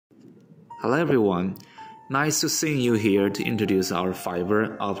Hello everyone, nice to see you here to introduce our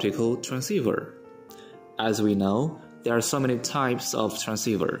fiber optical transceiver. As we know, there are so many types of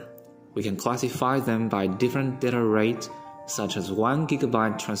transceiver. We can classify them by different data rate, such as 1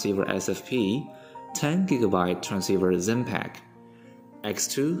 GB transceiver SFP, 10 GB transceiver XMPEG,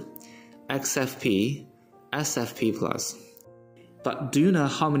 X2, XFP, SFP+. But do you know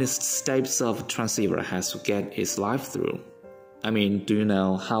how many steps of transceiver has to get its life through? Do you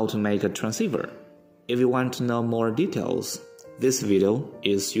know how to make a transceiver? If you want to know more details, this video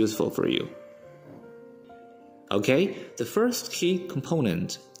is useful for you. Okay, the first key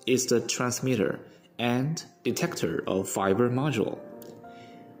component is the transmitter and detector of fiber module.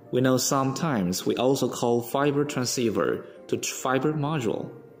 We know sometimes we also call fiber transceiver to fiber module.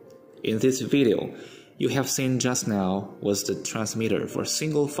 In this video, you have seen just now was the transmitter for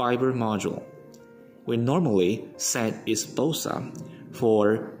single fiber module. We normally set its BOSA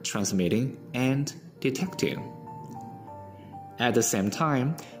for transmitting and detecting. At the same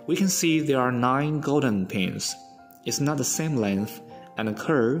time, we can see there are 9 golden pins. It's not the same length and a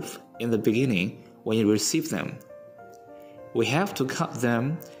curve in the beginning when you receive them. We have to cut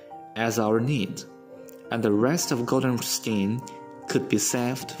them as our need, and the rest of golden skin could be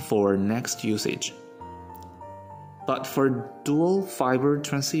saved for next usage. But for dual fiber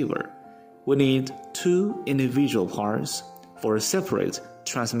transceiver, we need 2 individual parts for separate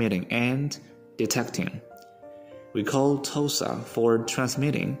transmitting and detecting. We call TOSA for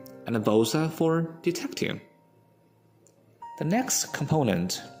transmitting and BOSA for detecting. The next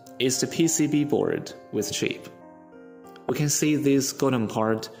component is the PCB board with chip. We can see this golden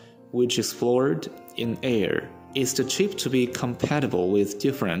part, which is explored in air, is the chip to be compatible with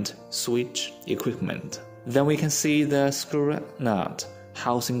different switch equipment. Then we can see the screw nut,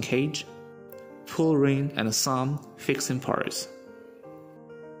 housing cage, pull ring, and some fixing parts.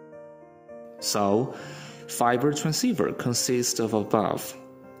 So, fiber transceiver consists of above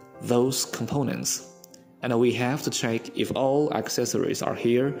those components, and we have to check if all accessories are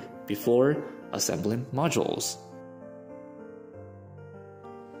here before assembling modules.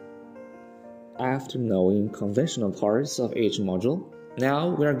 After knowing conventional parts of each module, now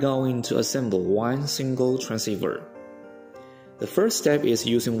we are going to assemble one single transceiver. The first step is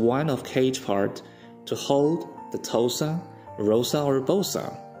using one of cage part to hold the TOSA, ROSA or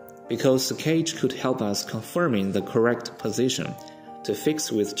BOSA, because the cage could help us confirming the correct position to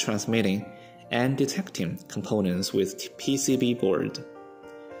fix with transmitting and detecting components with PCB board.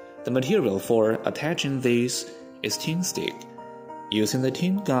 The material for attaching these is tin stick. Using the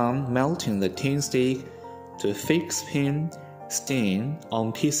tin gun, melting the tin stick to fix pin stain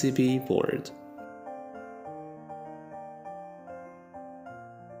on PCB board.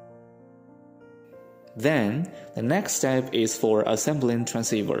 Then, the next step is for assembling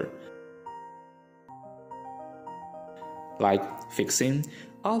transceiver, like fixing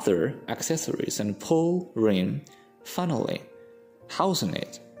other accessories and pull ring, finally housing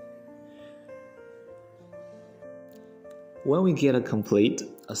it. When we get a complete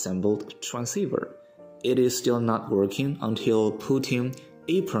assembled transceiver, it is still not working until putting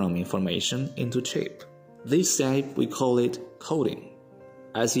EEPROM information into chip. This step we call it coding.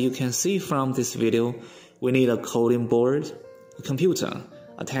 As you can see from this video, we need a coding board, a computer,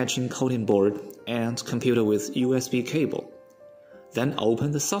 attaching coding board, and computer with USB cable. Then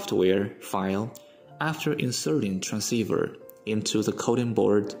open the software file after inserting transceiver into the coding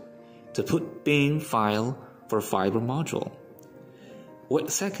board to put bin file for fiber module. Wait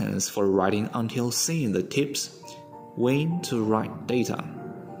seconds for writing until seeing the tips when to write data.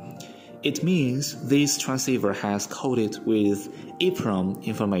 It means this transceiver has coded with EEPROM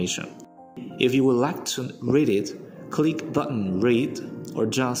information. If you would like to read it, click button read or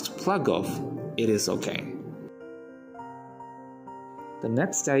just plug off, it is okay. The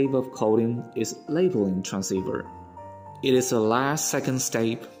next step of coding is labeling transceiver. It is the last second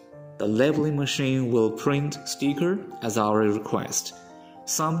step. The labeling machine will print sticker as our request.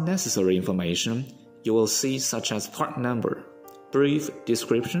 Some necessary information you will see, such as part number, brief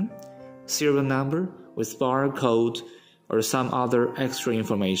description, serial number with barcode, or some other extra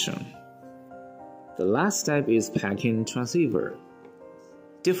information. The last step is packing transceiver.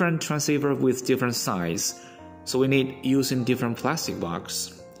 Different transceiver with different size, so we need using different plastic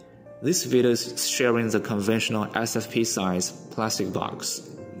box. This video is sharing the conventional SFP size plastic box.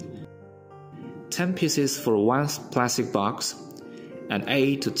 10 pieces for one plastic box, and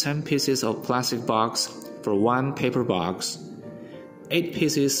 8 to 10 pieces of plastic box for one paper box. 8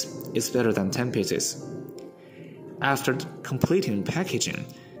 pieces is better than 10 pieces. After completing packaging,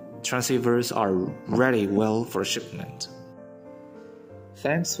 transceivers are ready well for shipment.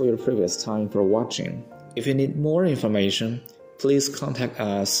 Thanks for your previous time for watching. If you need more information, please contact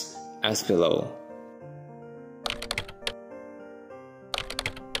us as below.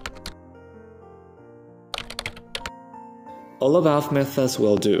 All above methods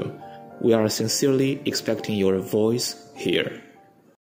will do. We are sincerely expecting your voice here.